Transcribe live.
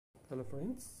Hello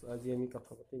friends, আজি আমি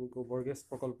কথা পাতিম গোবৰ গেছ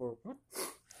প্ৰকল্পৰ ওপৰত।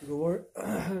 গোবৰ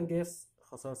গেছ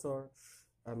সচৰাচৰ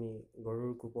আমি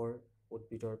গৰুৰ গোবৰ,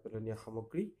 উদ্ভিদৰ পেলনীয়া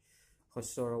সামগ্ৰী,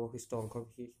 শস্যৰ অৱশিষ্ট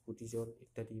অংশবিশেষ, পুতিজল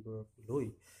ইত্যাদিবোৰ লৈ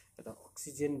এটা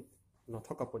অক্সিজেন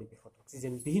নথকা পৰিৱেশত,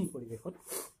 অক্সিজেনবিহীন পৰিৱেশত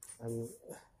আমি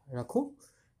ৰাখোঁ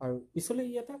আৰু পিছলৈ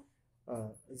ই এটা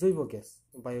জৈৱ গেছ,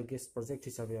 বায়োগেছ প্ৰজেক্ট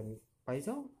হিচাপে আমি পাই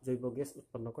যাওঁ। জৈৱ গেছ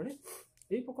উৎপন্ন কৰে।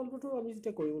 এই প্ৰকল্পটো আমি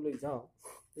যেতিয়া কৰিবলৈ যাওঁ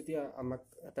তেতিয়া আমাক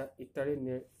এটা ইটাৰে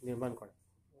নিৰ্মাণ কৰা,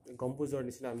 গম্বুজৰ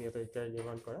নিচিনা আমি এটা ইটাৰে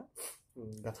নিৰ্মাণ কৰা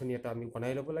গাঁথনি এটা আমি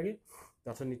বনাই ল'ব লাগে।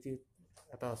 গাঁথনিটিত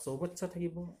এটা চৌবাচ্চা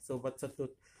থাকিব।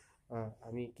 চৌবাচ্চাটোত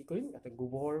আমি কি কৰিম, এটা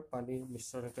গোবৰ পানীৰ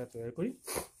মিশ্ৰণ এটা তৈয়াৰ কৰিম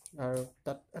আৰু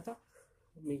তাত এটা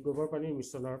আমি গোবৰ পানীৰ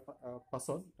মিশ্ৰণৰ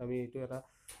পাছত আমি এইটো এটা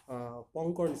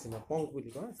পংকৰ নিচিনা, পংক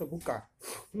বুলি কয়,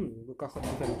 বোকা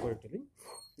শক্তিশালী কৰি তুলিম।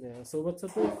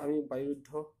 চৌবাচ্চাটো আমি বায়ুৰুদ্ধ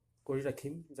কৰি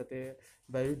ৰাখিম, যাতে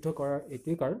বায়ুৰুদ্ধ কৰাৰ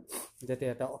এইটোৱেই কাৰণ যাতে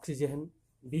এটা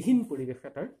অক্সিজেনবিহীন পৰিৱেশ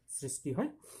এটাৰ সৃষ্টি হয়।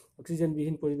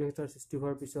 অক্সিজেনবিহীন পৰিৱেশ এটাৰ সৃষ্টি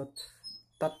হোৱাৰ পিছত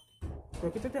তাত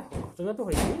প্ৰকৃততে ঘটনাটো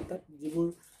হয় কি, তাত যিবোৰ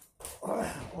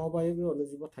অবায়বীয়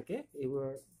অণুজীৱ থাকে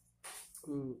এইবোৰৰ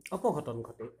অপঘটন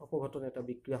ঘটে। অপঘটন এটা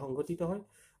বিক্ৰিয়া সংঘটিত হয়।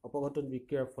 অপঘটন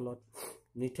বিক্ৰিয়াৰ ফলত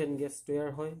মিথেন গেছ তৈয়াৰ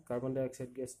হয়, কাৰ্বন ডাই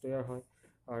অক্সাইড গেছ তৈয়াৰ হয়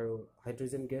আৰু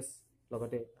হাইড্ৰজেন গেছ,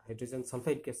 লগতে হাইড্ৰজেন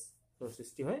ছালফাইড গেছৰ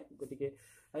সৃষ্টি হয়। গতিকে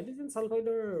হাইড্ৰজেন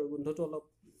ছালফাইডৰ গোন্ধটো অলপ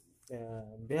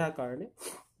বেয়া কাৰণে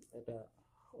এটা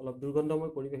অলপ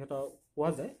দুৰ্গন্ধময় পৰিৱেশ এটা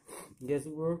পোৱা যায়।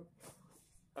 গেছবোৰ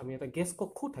আমি এটা গেছ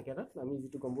কক্ষও থাকে তাত। আমি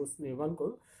যিটো গম্বুজ নিৰ্মাণ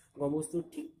কৰোঁ, গম্বুজটোৰ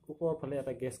ঠিক ওপৰৰ ফালে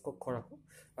এটা গেছ কক্ষ ৰাখোঁ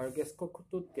আৰু গেছ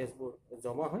কক্ষটোত গেছবোৰ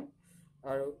জমা হয়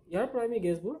আৰু ইয়াৰ পৰা আমি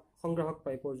গেছবোৰ সংগ্ৰাহক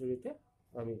পাইপৰ জৰিয়তে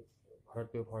আমি ঘৰত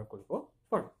ব্যৱহাৰ কৰিব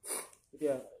পাৰোঁ।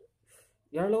 এতিয়া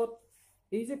ইয়াৰ লগত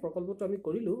এই যে প্ৰকল্পটো আমি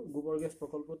কৰিলোঁ, গোবৰ গেছ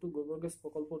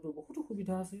প্ৰকল্পটো বহুতো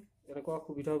সুবিধা আছে। এনেকুৱা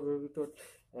সুবিধাবোৰৰ ভিতৰত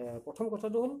প্ৰথম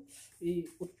কথাটো হ'ল এই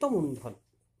উত্তম ইন্ধন,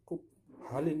 খুব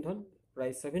ভাল ইন্ধন।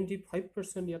 প্ৰায়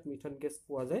 75% ইয়াত মিথেন গেছ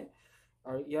পোৱা যায়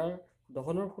আৰু ইয়াৰ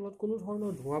দহনৰ ফলত কোনো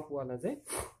ধৰণৰ ধোঁৱা পোৱা নাযায়,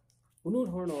 কোনো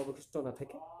ধৰণৰ অৱশিষ্ট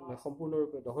নাথাকে,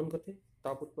 সম্পূৰ্ণৰূপে দহন ঘটে।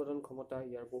 তাপ উৎপাদন ক্ষমতা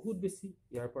ইয়াৰ বহুত বেছি।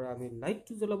 ইয়াৰ পৰা আমি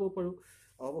লাইটটো জ্বলাব পাৰোঁ।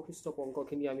 অৱশিষ্ট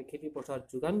পংকখিনি আমি খেতি পথাৰত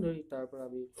যোগান ধৰি তাৰ পৰা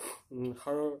আমি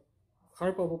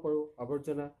সাৰ পাব পাৰোঁ।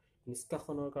 আৱৰ্জনা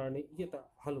নিষ্কাশনৰ কাৰণে ই এটা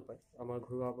ভাল উপায়। আমাৰ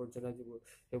ঘৰুৱা আৱৰ্জনা যিবোৰ,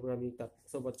 সেইবোৰ আমি তাত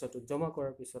চৌবাচ্চাটোত জমা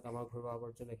কৰাৰ পিছত আমাৰ ঘৰুৱা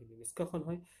আৱৰ্জনাখিনি নিষ্কাশন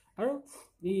হয় আৰু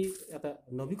ই এটা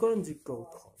নৱীকৰণযোগ্য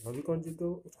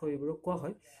উৎস এইবোৰক কোৱা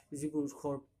হয়, যিবোৰ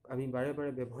উৎসৰ আমি বাৰে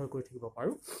বাৰে ব্যৱহাৰ কৰি থাকিব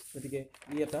পাৰোঁ। গতিকে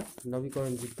ই এটা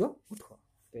নৱীকৰণযোগ্য উৎস।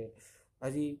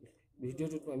 আজি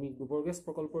ভিডিঅ'টোত আমি গোবৰ গেছ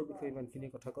প্ৰকল্পৰ বিষয়ে ইমানখিনি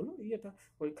কথা ক'লোঁ। ই এটা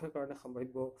পৰীক্ষাৰ কাৰণে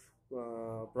সম্ভাৱ্য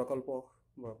প্ৰকল্প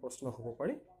বা প্ৰশ্ন হ'ব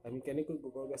পাৰে। আমি কেনেকৈ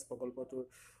গোবৰ গেছ প্ৰকল্পটোৰ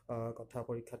কথা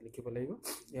পৰীক্ষাত লিখিব লাগিব,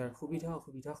 ইয়াৰ সুবিধা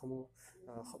অসুবিধাসমূহ,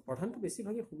 প্ৰধানটো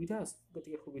বেছিভাগেই সুবিধা আছে,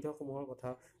 গতিকে সুবিধাসমূহৰ কথা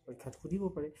পৰীক্ষাত সুধিব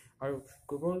পাৰে আৰু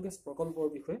গোবৰ গেছ প্ৰকল্পৰ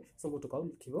বিষয়ে চমু টোকাও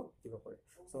লিখিব দিব পাৰে।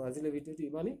 চ' আজিলৈ ভিডিঅ'টো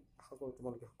ইমানেই। আশা কৰোঁ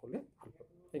তোমালোকে সকলোৱে ভাল পাব।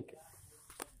 Thank U.